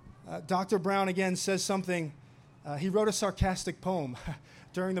 Dr. Brown, again, says something. He wrote a sarcastic poem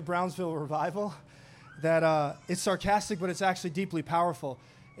during the Brownsville revival that it's sarcastic, but it's actually deeply powerful.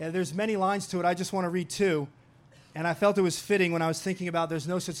 There's many lines to it. I just want to read two. And I felt it was fitting when I was thinking about there's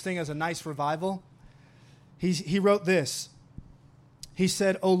no such thing as a nice revival. He wrote this. He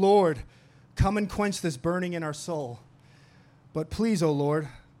said, "O Lord, come and quench this burning in our soul. But please, O Lord,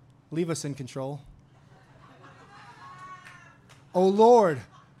 leave us in control. O Lord,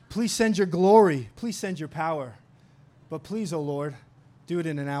 please send your glory. Please send your power. But please, O Lord, do it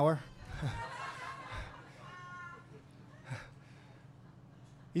in an hour."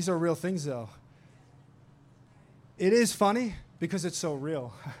 These are real things, though. It is funny because it's so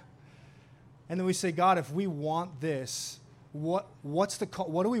real. And then we say, God, if we want this, what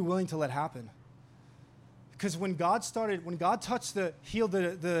are we willing to let happen? Because when God healed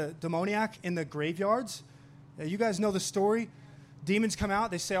the demoniac in the graveyards, you guys know the story. Demons come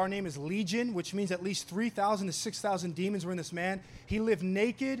out. They say our name is Legion, which means at least 3,000 to 6,000 demons were in this man. He lived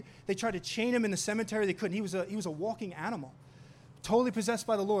naked. They tried to chain him in the cemetery. They couldn't. He was a walking animal, totally possessed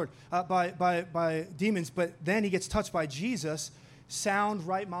by the Lord, by demons. But then he gets touched by Jesus, sound,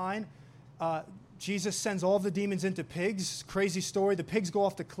 right mind. Jesus sends all of the demons into pigs. Crazy story. The pigs go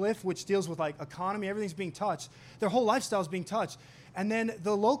off the cliff, which deals with like economy. Everything's being touched. Their whole lifestyle is being touched. And then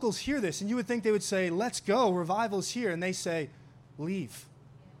the locals hear this, and you would think they would say, "Let's go, revival's here." And they say, "Leave.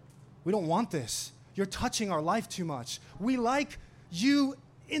 We don't want this. You're touching our life too much. We like you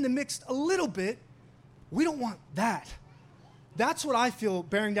in the mix a little bit. We don't want that." That's what I feel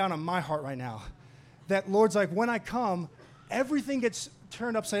bearing down on my heart right now. That Lord's like, when I come, everything gets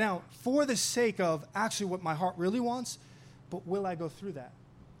turned upside down for the sake of actually what my heart really wants. But will I go through that?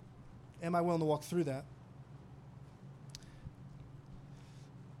 Am I willing to walk through that?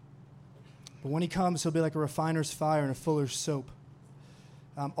 But when he comes, he'll be like a refiner's fire and a fuller's soap.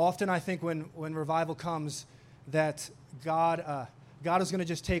 Often I think when revival comes that God is going to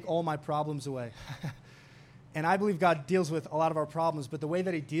just take all my problems away. And I believe God deals with a lot of our problems, but the way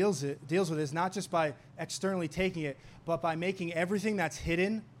that he deals with it is not just by externally taking it, but by making everything that's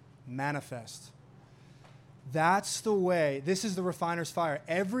hidden manifest. That's the way. This is the refiner's fire.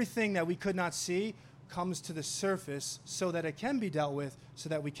 Everything that we could not see comes to the surface so that it can be dealt with, so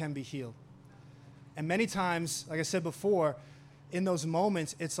that we can be healed. And many times, like I said before, in those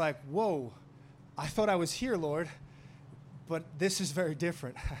moments, it's like, whoa, I thought I was here, Lord, but this is very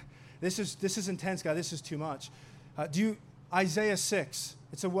different. This is intense, God. This is too much. Isaiah 6,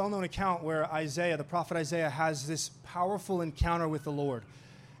 it's a well-known account where Isaiah, the prophet Isaiah, has this powerful encounter with the Lord.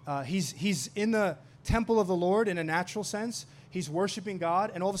 He's in the temple of the Lord in a natural sense. He's worshiping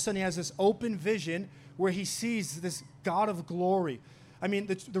God, and all of a sudden he has this open vision where he sees this God of glory. I mean,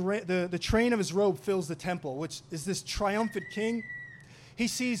 the train of his robe fills the temple, which is this triumphant king. He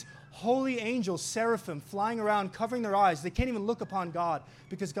sees holy angels, seraphim, flying around, covering their eyes. They can't even look upon God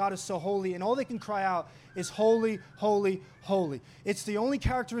because God is so holy, and all they can cry out is holy, holy, holy. It's the only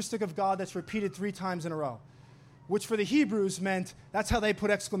characteristic of God that's repeated 3 times in a row, which for the Hebrews meant that's how they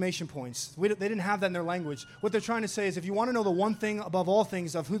put exclamation points. They didn't have that in their language. What they're trying to say is if you want to know the one thing above all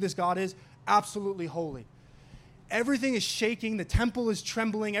things of who this God is, absolutely holy. Everything is shaking. The temple is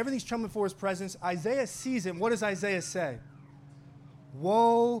trembling. Everything's trembling for his presence. Isaiah sees it. And what does Isaiah say?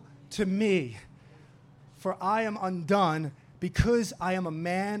 Woe to me, for I am undone, because I am a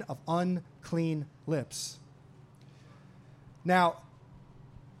man of unclean lips. Now,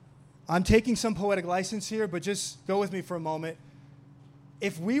 I'm taking some poetic license here, but just go with me for a moment.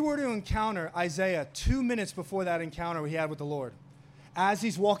 If we were to encounter Isaiah 2 minutes before that encounter he had with the Lord, as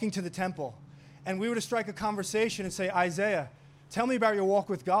he's walking to the temple, and we were to strike a conversation and say, Isaiah, tell me about your walk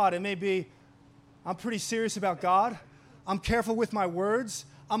with God. It may be, I'm pretty serious about God. I'm careful with my words.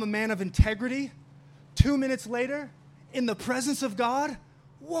 I'm a man of integrity. 2 minutes later, in the presence of God,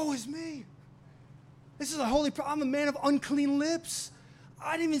 woe is me. This is a holy, I'm a man of unclean lips.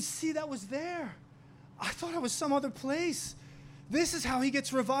 I didn't even see that was there. I thought I was some other place. This is how he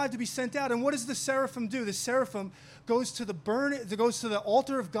gets revived to be sent out. And what does the seraphim do? The seraphim goes to the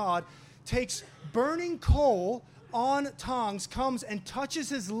altar of God, takes burning coal on tongs, comes and touches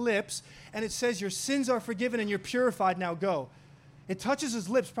his lips, and it says, your sins are forgiven and you're purified, now go. It touches his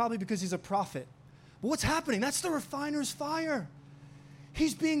lips probably because he's a prophet. But what's happening? That's the refiner's fire.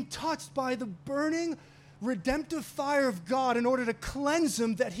 He's being touched by the burning, redemptive fire of God in order to cleanse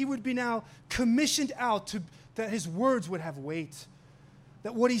him, that he would be now commissioned out, that his words would have weight,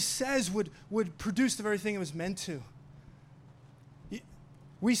 that what he says would produce the very thing it was meant to.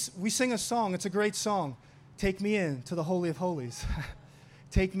 We sing a song. It's a great song. Take me in to the Holy of Holies.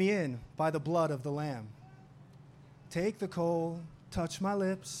 Take me in by the blood of the Lamb. Take the coal, touch my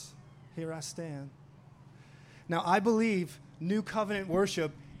lips, here I stand. Now, I believe New Covenant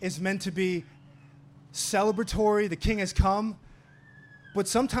worship is meant to be celebratory. The King has come. But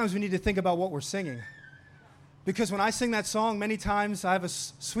sometimes we need to think about what we're singing. Because when I sing that song, many times I have a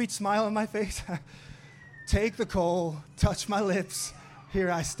sweet smile on my face. Take the coal, touch my lips, here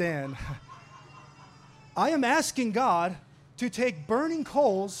I stand. I am asking God to take burning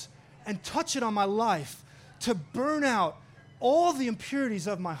coals and touch it on my life, to burn out all the impurities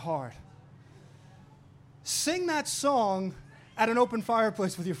of my heart. Sing that song at an open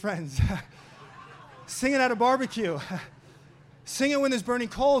fireplace with your friends. Sing it at a barbecue. Sing it when there's burning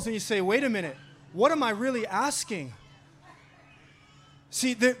coals and you say, wait a minute, what am I really asking?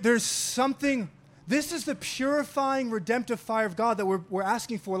 See, there's something, this is the purifying, redemptive fire of God that we're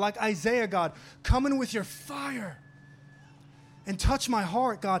asking for, like Isaiah, God, come in with your fire and touch my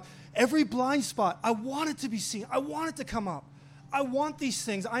heart, God. Every blind spot, I want it to be seen. I want it to come up. I want these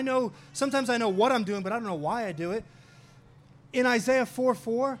things. I know, sometimes I know what I'm doing, but I don't know why I do it. In Isaiah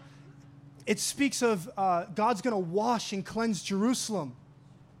 4:4, it speaks of God's going to wash and cleanse Jerusalem.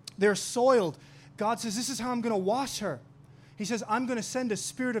 They're soiled. God says, this is how I'm going to wash her. He says, I'm going to send a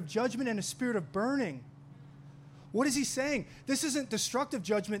spirit of judgment and a spirit of burning. What is he saying? This isn't destructive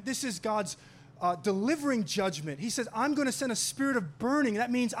judgment. This is God's delivering judgment. He says, I'm going to send a spirit of burning. That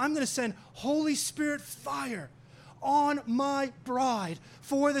means I'm going to send Holy Spirit fire on my bride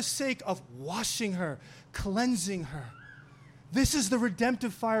for the sake of washing her, cleansing her. This is the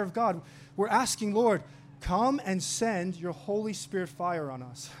redemptive fire of God. We're asking, Lord, come and send your Holy Spirit fire on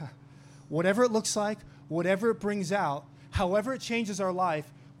us. Whatever it looks like, whatever it brings out, however it changes our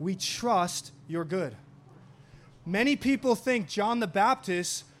life, we trust you're good. Many people think John the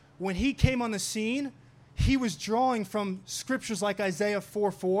Baptist, when he came on the scene, he was drawing from scriptures like Isaiah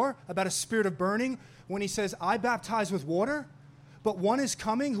 4:4 about a spirit of burning, when he says, I baptize with water, but one is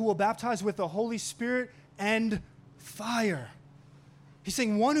coming who will baptize with the Holy Spirit and fire. He's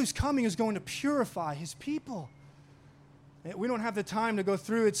saying one who's coming is going to purify his people. We don't have the time to go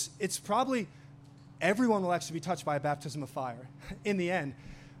through. It's probably everyone will actually be touched by a baptism of fire in the end.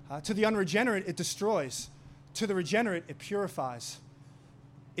 To the unregenerate, it destroys. To the regenerate, it purifies.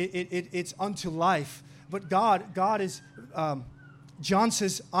 It's unto life. But God is, John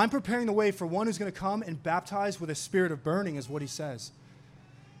says, I'm preparing the way for one who's going to come and baptize with a spirit of burning, is what he says.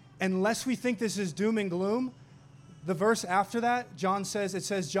 Unless we think this is doom and gloom, the verse after that, John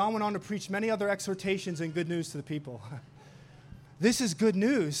says, John went on to preach many other exhortations and good news to the people. This is good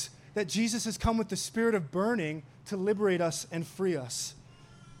news, that Jesus has come with the spirit of burning to liberate us and free us.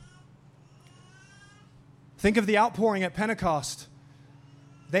 Think of the outpouring at Pentecost.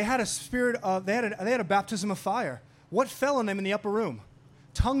 They had a spirit of, they had a baptism of fire. What fell on them in the upper room?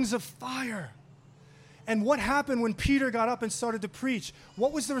 Tongues of fire. And what happened when Peter got up and started to preach?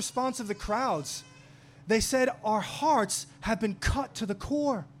 What was the response of the crowds? They said, our hearts have been cut to the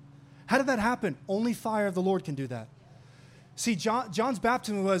core. How did that happen? Only fire of the Lord can do that. See, John's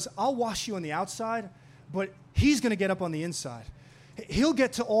baptism was, I'll wash you on the outside, but he's going to get up on the inside. He'll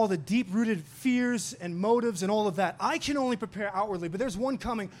get to all the deep-rooted fears and motives and all of that. I can only prepare outwardly, but there's one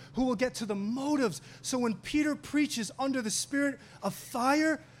coming who will get to the motives. So when Peter preaches under the spirit of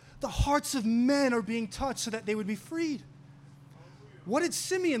fire, the hearts of men are being touched so that they would be freed. What did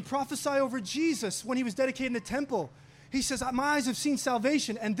Simeon prophesy over Jesus when he was dedicating the temple? He says, my eyes have seen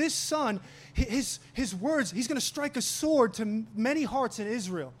salvation, and this son, his words, he's going to strike a sword to many hearts in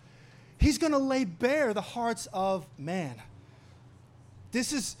Israel. He's going to lay bare the hearts of man.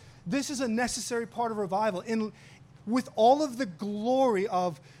 This is a necessary part of revival. With all of the glory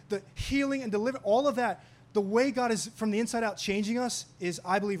of the healing and deliverance, all of that, the way God is from the inside out changing us is,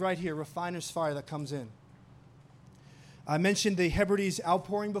 I believe, right here, refiner's fire that comes in. I mentioned the Hebrides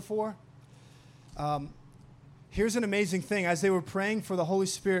outpouring before. Here's an amazing thing. As they were praying for the Holy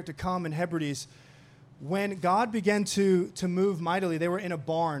Spirit to come in Hebrides, when God began to move mightily, they were in a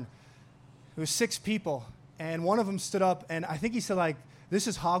barn. There were 6 people, and one of them stood up, and I think he said, like, this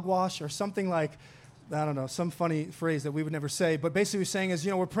is hogwash or something like, I don't know, some funny phrase that we would never say. But basically what he's saying is,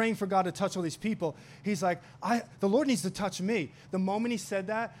 we're praying for God to touch all these people. He's like, the Lord needs to touch me. The moment he said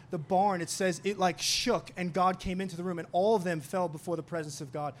that, the barn, it says, it like shook, and God came into the room, and all of them fell before the presence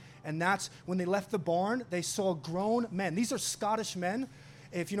of God. And that's when they left the barn, they saw grown men. These are Scottish men.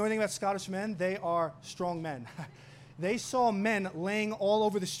 If you know anything about Scottish men, they are strong men. They saw men laying all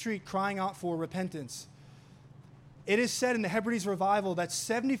over the street crying out for repentance. It is said in the Hebrides revival that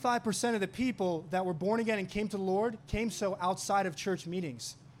 75% of the people that were born again and came to the Lord came so outside of church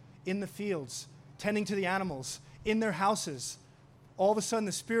meetings, in the fields, tending to the animals, in their houses. All of a sudden,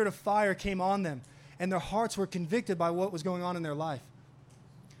 the spirit of fire came on them, and their hearts were convicted by what was going on in their life.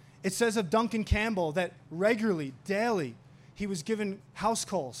 It says of Duncan Campbell that regularly, daily, he was given house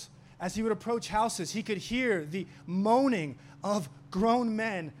calls. As he would approach houses, he could hear the moaning of grown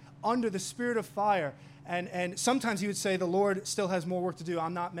men under the spirit of fire. And sometimes he would say, the Lord still has more work to do.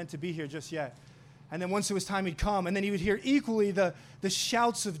 I'm not meant to be here just yet. And then once it was time, he'd come. And then he would hear equally the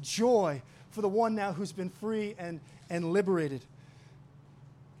shouts of joy for the one now who's been free and liberated.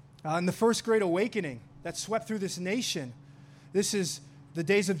 In the first great awakening that swept through this nation, this is the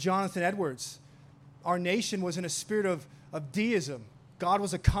days of Jonathan Edwards. Our nation was in a spirit of deism. God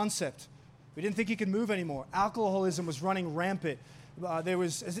was a concept. We didn't think he could move anymore. Alcoholism was running rampant.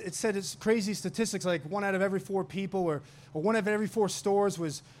 It said it's crazy statistics, like 1 out of every 4 people or 1 out of every 4 stores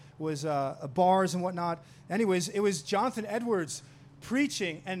was bars and whatnot. Anyways, it was Jonathan Edwards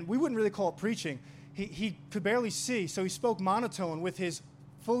preaching, and we wouldn't really call it preaching. He could barely see, so he spoke monotone with his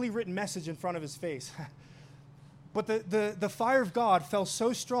fully written message in front of his face. But the fire of God fell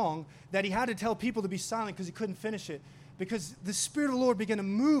so strong that he had to tell people to be silent because he couldn't finish it. Because the Spirit of the Lord began to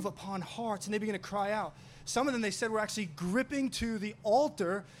move upon hearts, and they began to cry out. Some of them, they said, were actually gripping to the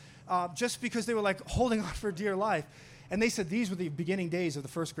altar just because they were like holding on for dear life. And they said these were the beginning days of the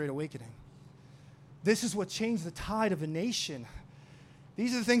First Great Awakening. This is what changed the tide of a nation.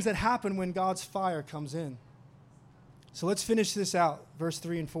 These are the things that happen when God's fire comes in. So let's finish this out, verse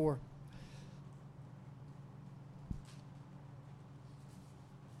 3 and 4.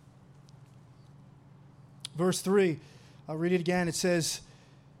 Verse 3, I'll read it again. It says,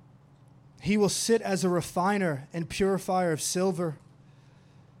 he will sit as a refiner and purifier of silver,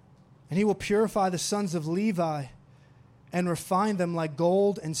 and he will purify the sons of Levi and refine them like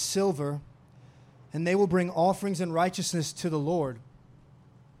gold and silver, and they will bring offerings in righteousness to the Lord.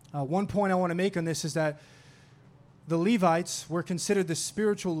 One point I want to make on this is that the Levites were considered the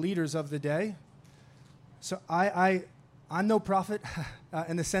spiritual leaders of the day. So I'm no prophet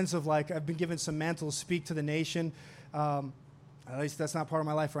in the sense of like I've been given some mantles to speak to the nation. At least that's not part of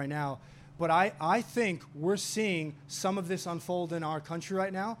my life right now. But I think we're seeing some of this unfold in our country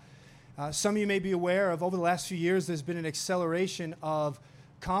right now. Some of you may be aware of over the last few years, there's been an acceleration of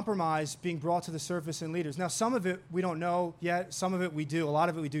compromise being brought to the surface in leaders. Now, some of it we don't know yet. Some of it we do. A lot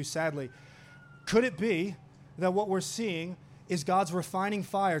of it we do, sadly. Could it be that what we're seeing is God's refining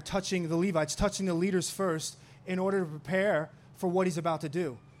fire touching the Levites, touching the leaders first in order to prepare for what he's about to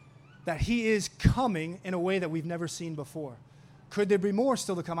do? That he is coming in a way that we've never seen before. Could there be more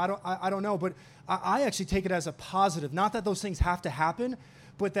still to come? I don't know, but I actually take it as a positive. Not that those things have to happen,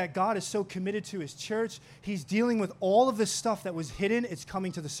 but that God is so committed to his church. He's dealing with all of this stuff that was hidden. It's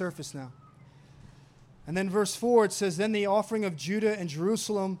coming to the surface now. And then verse 4, it says, then the offering of Judah and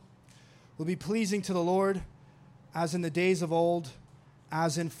Jerusalem will be pleasing to the Lord, as in the days of old,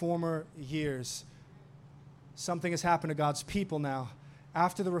 as in former years. Something has happened to God's people now.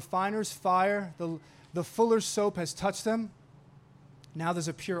 After the refiner's fire, the fuller's soap has touched them. Now there's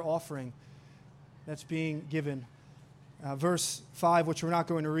a pure offering that's being given. Verse 5, which we're not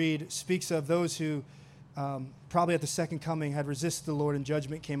going to read, speaks of those who probably at the second coming had resisted the Lord and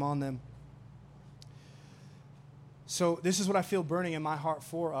judgment came on them. So this is what I feel burning in my heart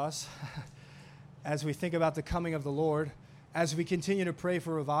for us as we think about the coming of the Lord. As we continue to pray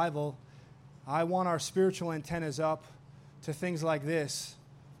for revival, I want our spiritual antennas up to things like this,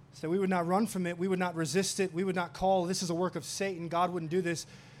 so we would not run from it, we would not resist it, we would not call this is a work of Satan, God wouldn't do this,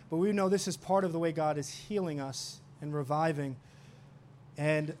 but we know this is part of the way God is healing us and reviving.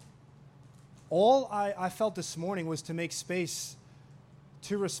 And all I felt this morning was to make space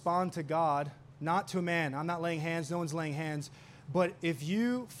to respond to God, not to a man. I'm not laying hands, no one's laying hands, but if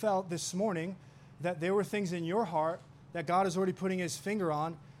you felt this morning that there were things in your heart that God is already putting his finger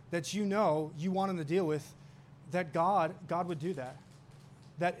on that you know you want him to deal with, that God would do that.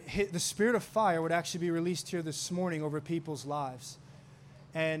 That the spirit of fire would actually be released here this morning over people's lives.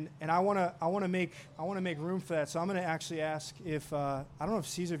 And I want to make room for that. So I'm going to actually ask if I don't know if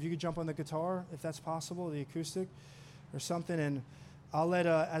Caesar, if you could jump on the guitar, if that's possible, the acoustic or something, and I'll let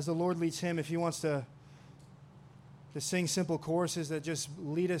as the Lord leads him, if he wants to sing simple choruses that just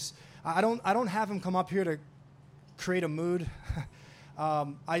lead us. I don't have him come up here to create a mood.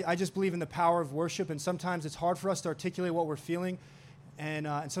 I just believe in the power of worship, and sometimes it's hard for us to articulate what we're feeling,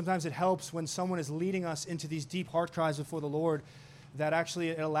 and sometimes it helps when someone is leading us into these deep heart cries before the Lord, that actually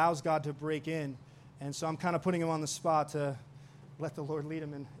it allows God to break in. And so I'm kind of putting him on the spot to let the Lord lead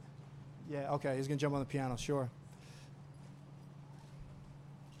him. And yeah, okay, he's going to jump on the piano, sure.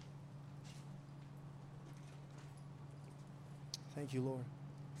 Thank you, Lord.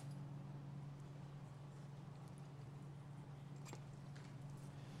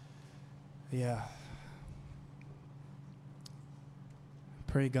 Yeah.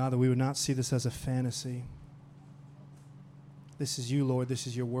 Pray, God, that we would not see this as a fantasy. This is you, Lord. This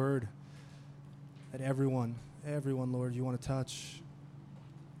is your word. That everyone Everyone, Lord, you want to touch.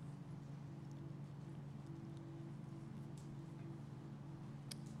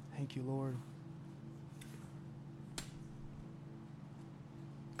 Thank you, Lord.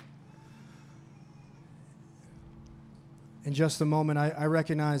 In just a moment, I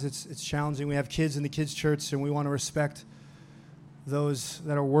recognize it's challenging. We have kids in the kids' church, and we want to respect those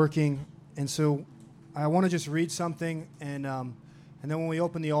that are working. And so I want to just read something, and then when we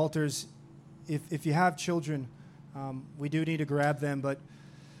open the altars, if you have children, we do need to grab them. But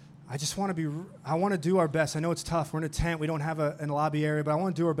I just want to do our best. I know it's tough. We're in a tent. We don't have a lobby area, but I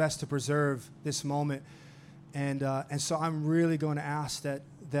want to do our best to preserve this moment. And so I'm really going to ask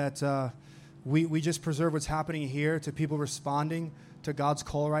that we just preserve what's happening here, to people responding to God's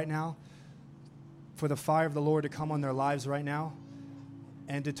call right now, for the fire of the Lord to come on their lives right now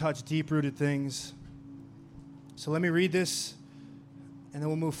and to touch deep-rooted things. So let me read this, and then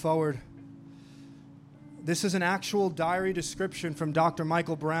we'll move forward. This is an actual diary description from Dr.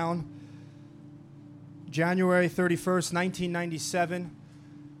 Michael Brown, January 31st, 1997.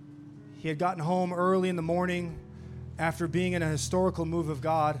 He had gotten home early in the morning after being in a historical move of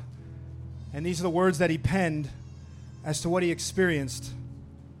God. And these are the words that he penned as to what he experienced.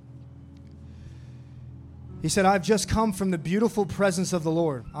 He said, "I've just come from the beautiful presence of the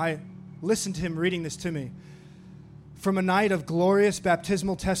Lord." I listened to him reading this to me. "From a night of glorious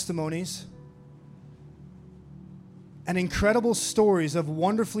baptismal testimonies and incredible stories of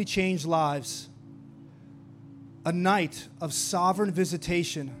wonderfully changed lives. A night of sovereign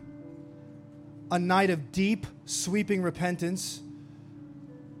visitation. A night of deep, sweeping repentance,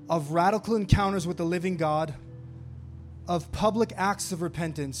 of radical encounters with the living God, of public acts of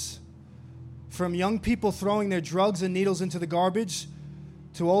repentance, from young people throwing their drugs and needles into the garbage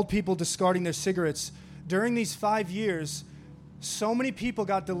to old people discarding their cigarettes. During these 5 years, so many people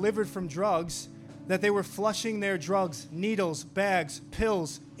got delivered from drugs that they were flushing their drugs, needles, bags,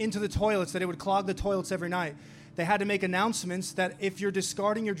 pills into the toilets, that it would clog the toilets every night. They had to make announcements that if you're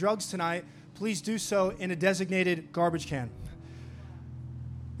discarding your drugs tonight, please do so in a designated garbage can."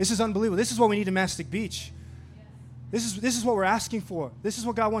 This is unbelievable. This is what we need in Mastic Beach. This is what we're asking for. This is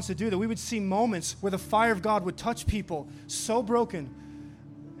what God wants to do, that we would see moments where the fire of God would touch people so broken,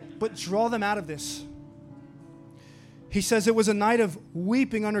 but draw them out of this. He says it was a night of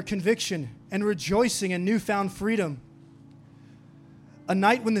weeping under conviction and rejoicing in newfound freedom. A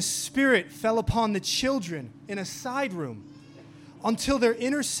night when the Spirit fell upon the children in a side room until their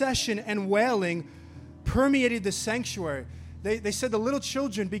intercession and wailing permeated the sanctuary. They said the little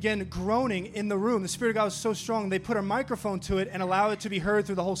children began groaning in the room. The Spirit of God was so strong, they put a microphone to it and allowed it to be heard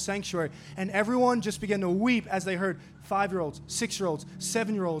through the whole sanctuary. And everyone just began to weep as they heard 5-year-olds, 6-year-olds,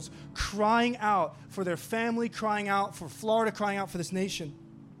 7-year-olds crying out for their family, crying out for Florida, crying out for this nation.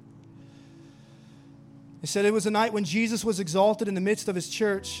 He said it was a night when Jesus was exalted in the midst of his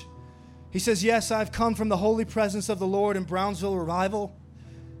church. He says, "Yes, I've come from the holy presence of the Lord in Brownsville Revival.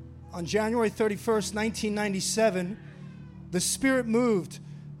 On January 31st, 1997, the Spirit moved,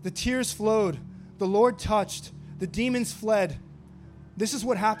 the tears flowed, the Lord touched, the demons fled. This is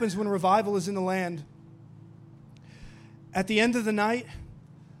what happens when revival is in the land. At the end of the night,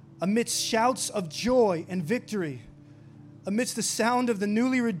 amidst shouts of joy and victory, amidst the sound of the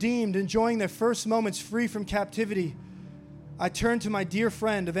newly redeemed enjoying their first moments free from captivity, I turned to my dear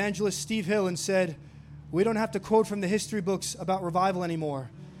friend, evangelist Steve Hill, and said, 'We don't have to quote from the history books about revival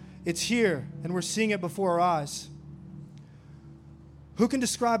anymore. It's here, and we're seeing it before our eyes.' Who can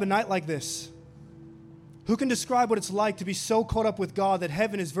describe a night like this? Who can describe what it's like to be so caught up with God that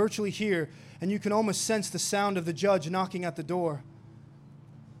heaven is virtually here and you can almost sense the sound of the judge knocking at the door?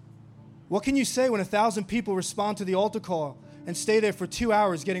 What can you say when 1,000 people respond to the altar call and stay there for 2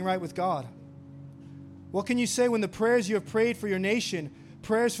 hours getting right with God? What can you say when the prayers you have prayed for your nation,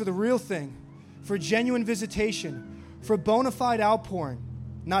 prayers for the real thing, for genuine visitation, for bona fide outpouring,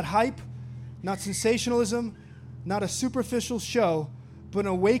 not hype, not sensationalism, not a superficial show, but an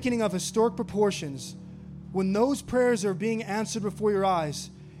awakening of historic proportions, when those prayers are being answered before your eyes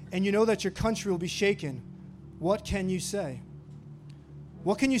and you know that your country will be shaken, what can you say?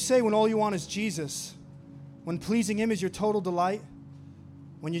 What can you say when all you want is Jesus, when pleasing him is your total delight,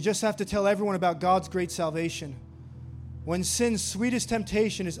 when you just have to tell everyone about God's great salvation, when sin's sweetest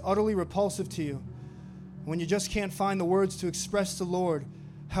temptation is utterly repulsive to you, when you just can't find the words to express to the Lord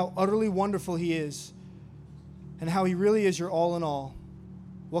how utterly wonderful he is and how he really is your all in all?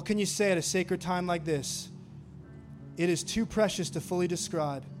 What can you say at a sacred time like this? It is too precious to fully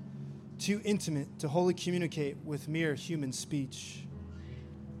describe, too intimate to wholly communicate with mere human speech.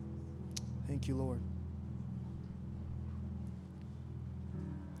 Thank you, Lord.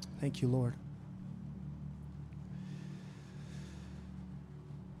 Thank you, Lord.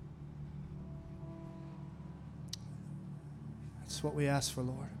 It's what we ask for,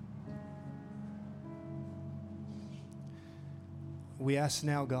 Lord. We ask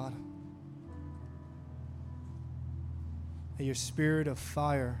now, God, that your spirit of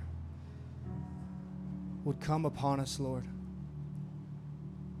fire would come upon us, Lord.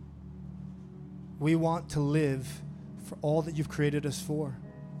 We want to live for all that you've created us for.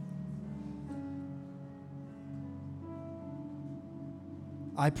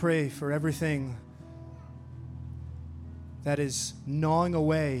 I pray for everything that is gnawing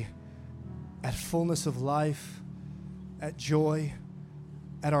away at fullness of life, at joy,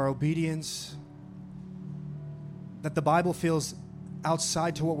 at our obedience, that the Bible feels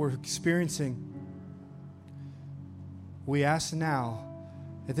outside to what we're experiencing. We ask now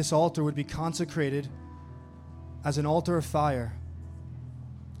that this altar would be consecrated as an altar of fire.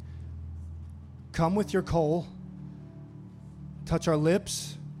 Come with your coal, touch our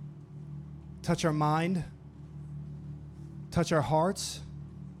lips, touch our mind, touch our hearts,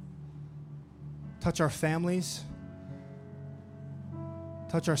 touch our families,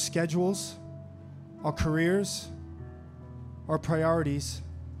 touch our schedules, our careers, our priorities.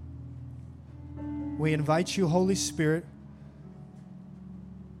 We invite you, Holy Spirit,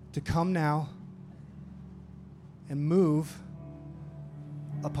 to come now and move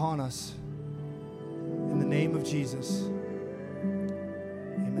upon us. In the name of Jesus.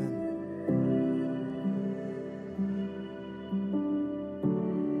 Amen.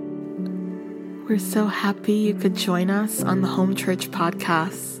 We're so happy you could join us on the Home Church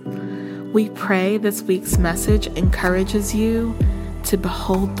podcast. We pray this week's message encourages you to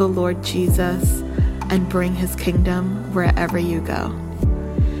behold the Lord Jesus and bring his kingdom wherever you go.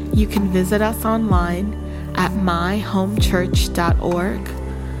 You can visit us online at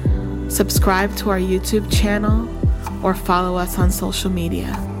myhomechurch.org, subscribe to our YouTube channel, or follow us on social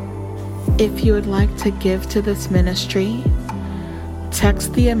media. If you would like to give to this ministry,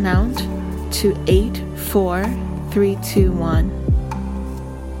 text the amount to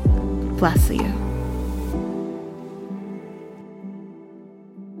 84321. Bless you.